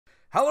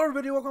Hello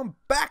everybody, welcome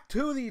back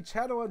to the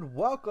channel and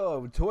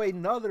welcome to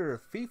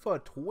another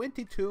FIFA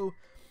 22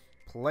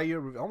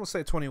 player, almost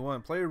say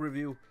 21, player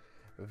review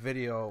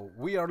video.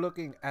 We are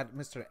looking at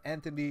Mr.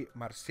 ST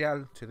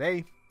Martial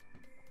today.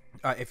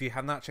 If you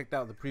have not checked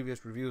out the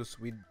previous reviews,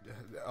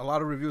 a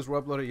lot of reviews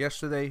were uploaded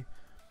yesterday.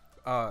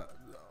 A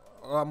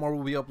lot more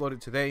will be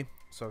uploaded today.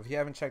 So if you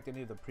haven't checked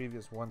any of the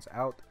previous ones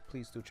out,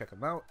 please do check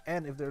them out.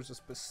 And if there's a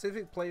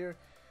specific player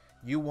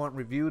you want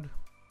reviewed,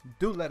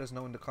 do let us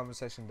know in the comment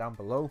section down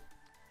below.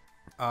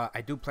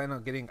 I do plan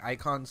on getting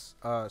icons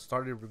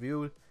started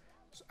reviewed.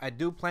 I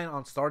do plan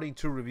on starting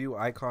to review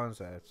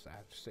icons.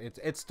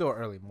 It's still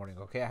early morning,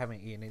 okay? I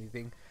haven't eaten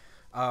anything.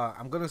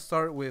 I'm gonna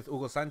start with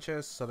Hugo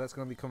Sanchez, so that's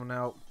gonna be coming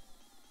out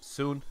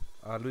soon.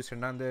 Luis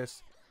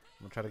Hernandez.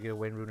 I'm gonna try to get a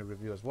Wayne Rooney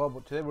review as well.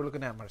 But today we're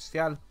looking at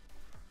Martial.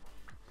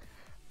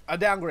 A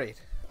downgrade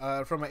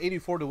from an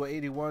 84 to an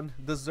 81.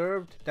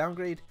 Deserved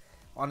downgrade.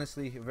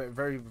 Honestly,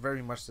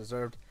 very much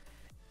deserved.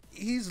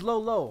 He's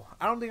low.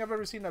 I don't think I've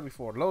ever seen that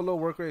before. Low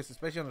work rates,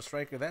 especially on a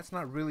striker. That's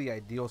not really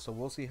ideal, so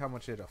we'll see how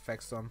much it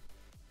affects them.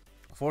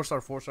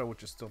 4-star,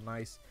 which is still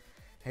nice.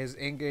 His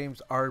in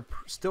games are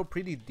still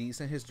pretty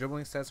decent. His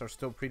dribbling stats are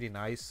still pretty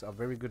nice. A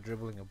very good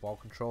dribbling and ball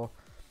control.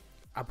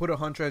 I put a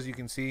 100, as you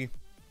can see.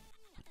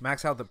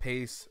 Max out the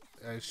pace.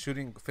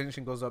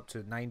 Finishing goes up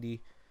to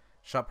 90.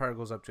 Shot power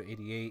goes up to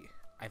 88.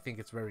 I think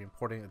it's very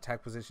important.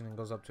 Attack positioning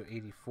goes up to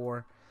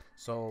 84.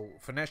 So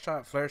finesse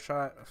shot, flare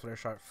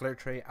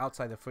trait,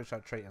 outside the foot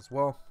shot trait as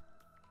well.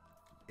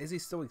 Is he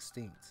still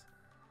extinct?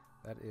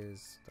 That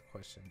is the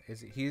question.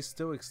 He's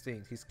still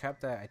extinct. He's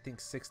capped at, I think,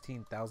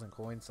 16,000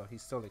 coins, so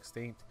he's still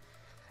extinct.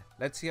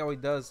 Let's see how he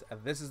does.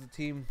 This is the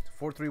team.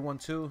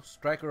 4-3-1-2.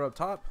 Striker up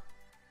top.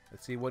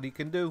 Let's see what he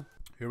can do.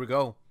 Here we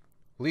go.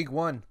 League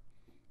 1.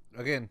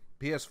 Again,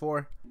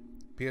 PS4.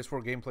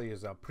 PS4 gameplay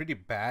is pretty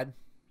bad.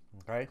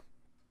 Okay.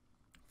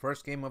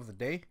 First game of the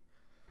day.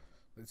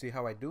 Let's see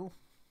how I do.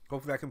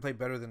 Hopefully I can play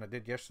better than I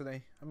did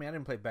yesterday. I mean, I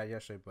didn't play bad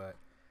yesterday, but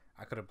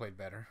I could have played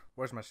better.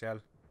 Where's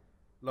Martial?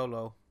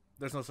 Low.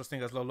 There's no such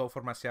thing as low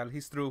for Martial.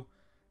 He's through.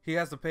 He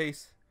has the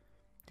pace.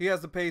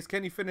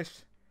 Can he finish?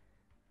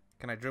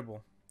 Can I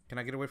dribble? Can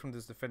I get away from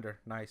this defender?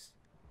 Nice.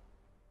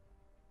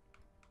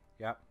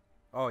 Yep.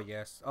 Oh,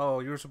 yes. Oh,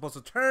 you were supposed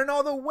to turn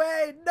all the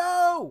way.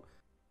 No!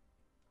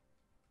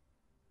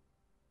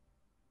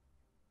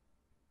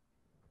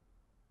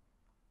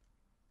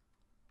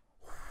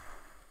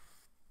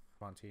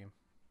 Come on, team.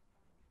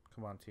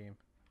 Come on, team.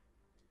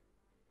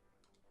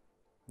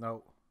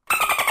 No.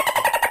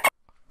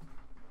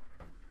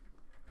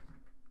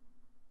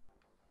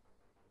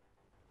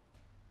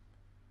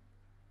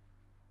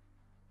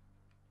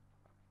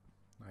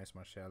 Nice,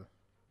 Martial.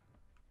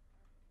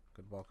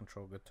 Good ball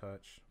control, good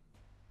touch.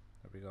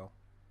 There we go.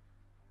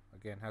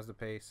 Again, has the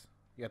pace.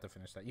 You have to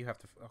finish that. You have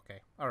to.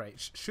 Okay. All right.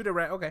 Shoot it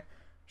right. Okay.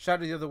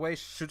 Shot it the other way.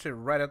 Shoot it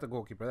right at the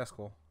goalkeeper. That's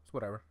cool. It's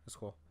whatever. It's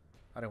cool.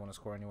 I didn't want to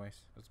score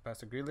anyways. Let's pass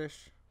to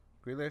Grealish.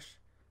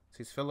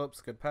 Sees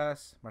Phillips. Good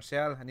pass.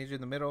 Martial, I need you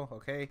in the middle.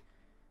 Okay.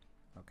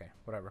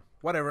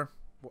 Whatever.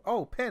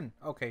 Oh, pin.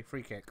 Okay,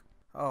 free kick.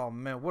 Oh,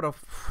 man.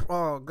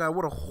 Oh, God.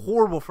 What a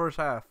horrible first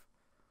half.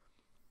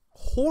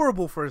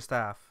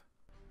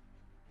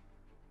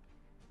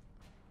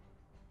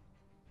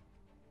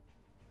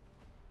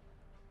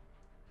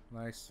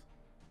 Nice.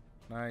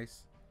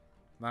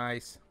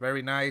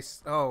 Very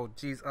nice. Oh,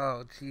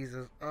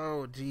 jeez.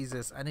 Oh,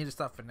 Jesus. I need to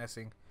stop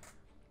finessing.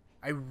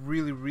 I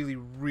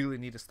really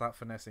need to stop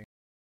finessing.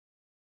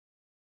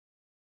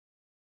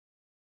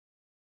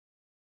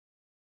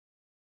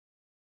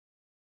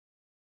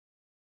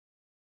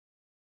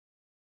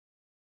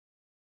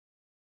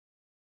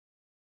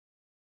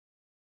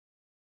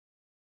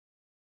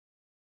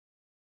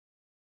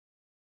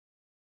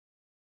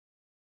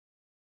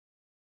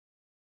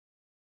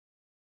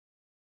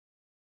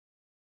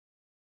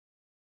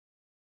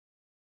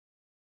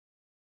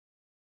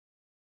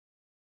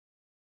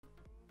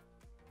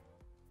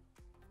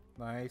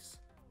 Nice.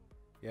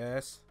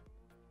 Yes.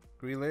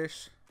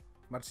 Grealish.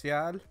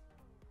 Martial.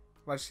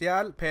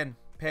 Pen.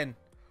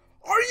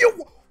 Are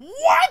you?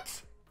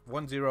 What?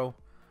 1-0.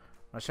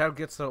 Martial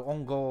gets the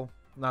own goal.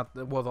 Not,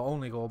 well, the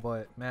only goal,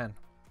 but, man.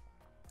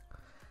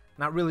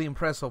 Not really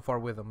impressed so far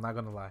with him, not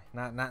gonna lie.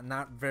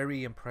 Not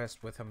very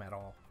impressed with him at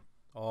all.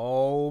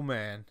 Oh,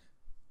 man.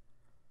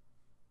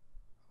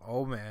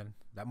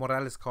 That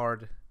Morales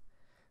card.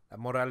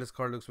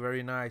 Looks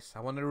very nice.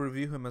 I wanted to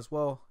review him as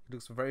well. He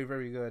looks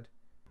very good.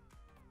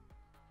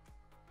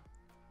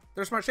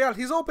 There's Martial.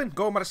 He's open.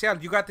 Go, Martial.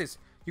 You got this.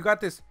 Finish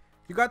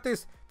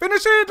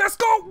it. Let's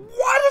go.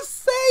 What a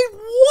save.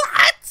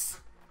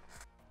 What?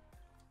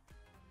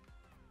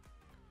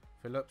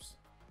 Phillips.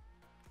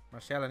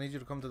 Martial, I need you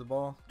to come to the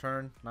ball.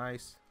 Turn.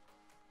 Nice.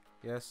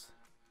 Yes.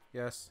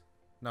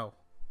 No.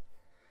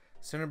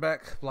 Center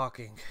back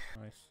blocking.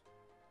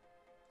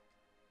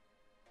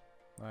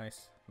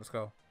 Nice. Let's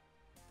go.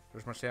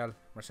 There's Martial.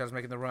 Martial's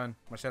making the run.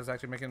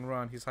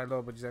 He's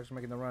high-low, but he's actually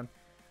making the run.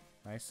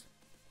 Nice.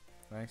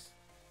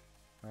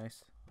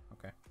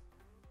 Okay.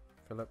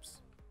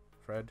 Phillips.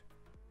 Fred.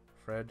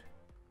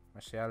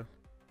 Martial.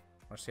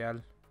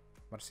 Martial.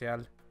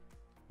 Martial.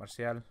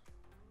 Martial.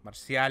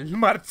 Martial.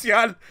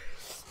 Martial.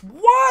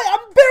 Why?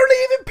 I'm barely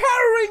even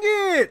powering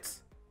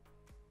it.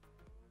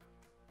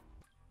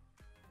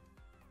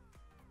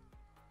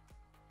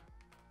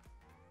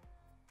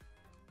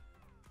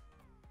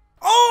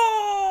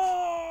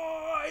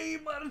 Oh,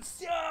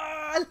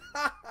 Martial.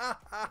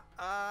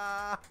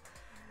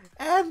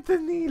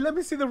 Anthony, let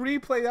me see the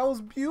replay. That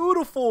was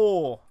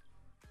beautiful.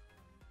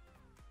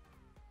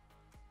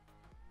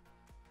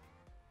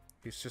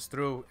 He's just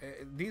through.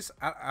 These,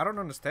 I don't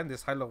understand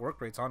this high-low work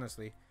rates,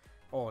 honestly.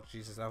 Oh,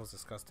 Jesus, that was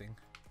disgusting.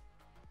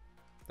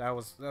 That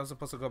was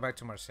supposed to go back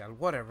to Martial.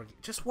 Whatever.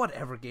 Just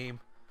whatever, game.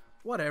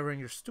 Whatever, and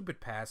your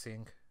stupid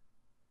passing.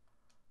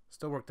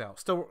 Still worked out.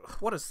 Still,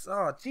 what is,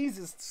 oh,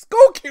 Jesus.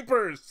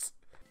 Goalkeepers!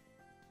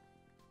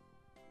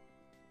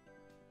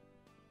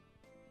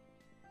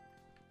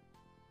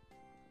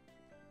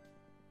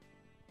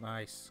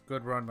 Nice.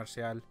 Good run,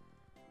 Martial.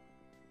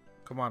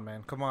 Come on,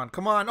 man. Come on.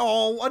 Come on.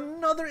 Oh,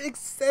 another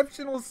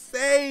exceptional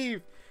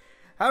save.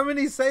 How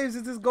many saves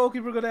is this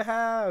goalkeeper going to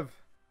have?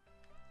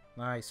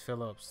 Nice,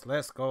 Phillips.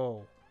 Let's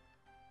go.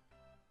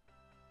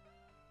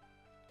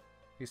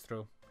 He's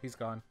through. He's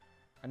gone.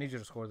 I need you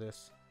to score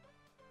this.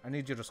 I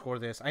need you to score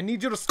this. I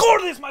need you to score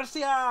this,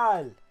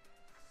 Martial.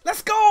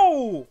 Let's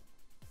go.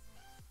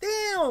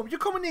 Damn, you're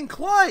coming in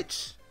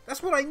clutch.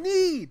 That's what I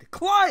need.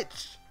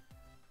 Clutch.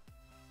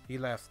 He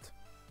left.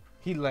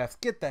 He left.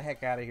 Get the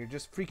heck out of here.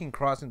 Just freaking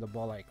crossing the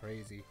ball like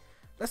crazy.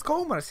 Let's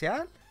go,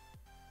 Martial.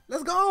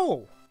 Let's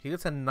go. He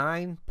gets a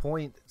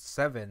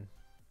 9.7.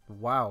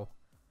 Wow.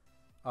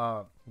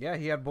 Yeah,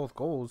 he had both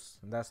goals.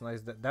 And that's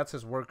nice. That's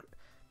his work.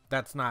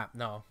 That's not.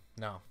 No.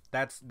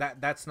 That's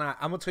not.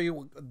 I'm gonna tell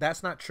you,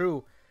 that's not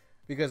true.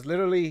 Because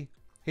literally,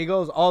 he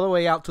goes all the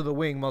way out to the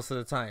wing most of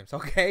the times.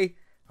 Okay?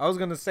 I was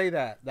gonna say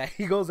that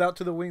he goes out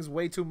to the wings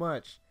way too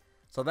much.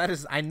 So that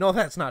is, I know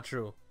that's not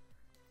true.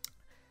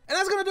 And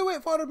that's going to do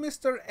it for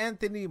Mr.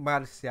 Anthony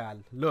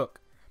Martial.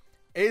 Look,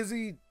 is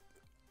he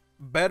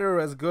better,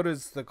 as good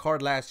as the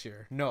card last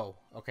year? No.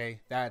 Okay,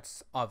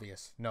 that's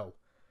obvious. No.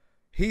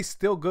 He's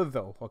still good,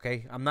 though.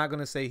 Okay, I'm not going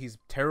to say he's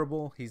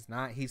terrible. He's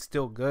not. He's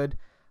still good.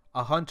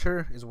 A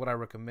hunter is what I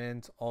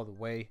recommend all the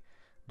way.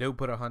 Do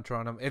put a hunter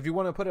on him. If you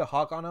want to put a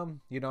hawk on him,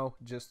 you know,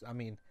 just, I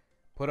mean,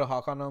 put a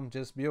hawk on him.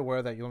 Just be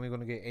aware that you're only going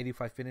to get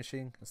 85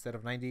 finishing instead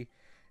of 90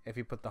 if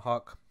you put the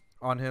hawk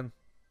on him.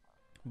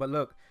 But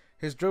look,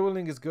 his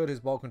dribbling is good. His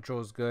ball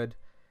control is good.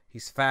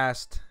 He's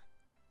fast.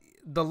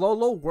 The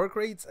low work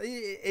rates,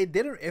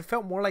 it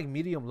felt more like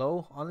medium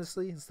low,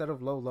 honestly, instead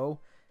of low.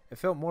 It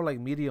felt more like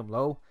medium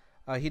low.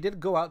 He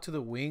did go out to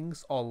the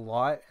wings a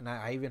lot, and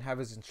I even have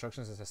his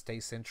instructions as a stay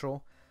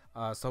central.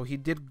 So he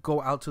did go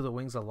out to the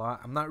wings a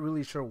lot. I'm not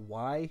really sure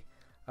why.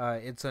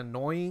 It's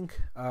annoying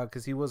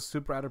because he was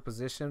super out of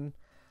position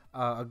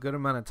a good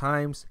amount of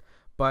times.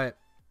 But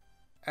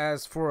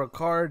as for a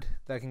card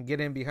that can get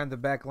in behind the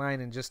back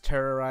line and just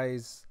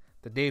terrorize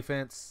the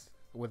defense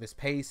with his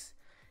pace,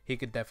 he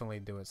could definitely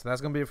do it. So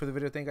that's going to be it for the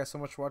video. Thank you guys so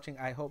much for watching.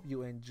 I hope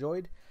you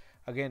enjoyed.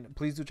 Again,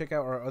 please do check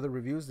out our other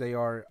reviews. They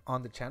are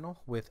on the channel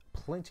with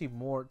plenty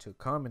more to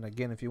come. And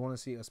again, if you want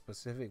to see a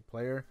specific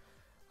player,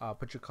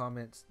 put your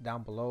comments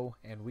down below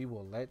and we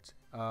will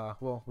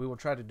we will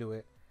try to do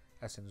it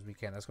as soon as we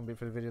can. That's going to be it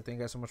for the video. Thank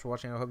you guys so much for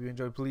watching. I hope you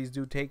enjoyed. Please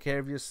do take care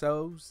of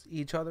yourselves,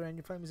 each other, and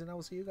your families. And I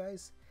will see you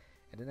guys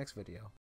in the next video.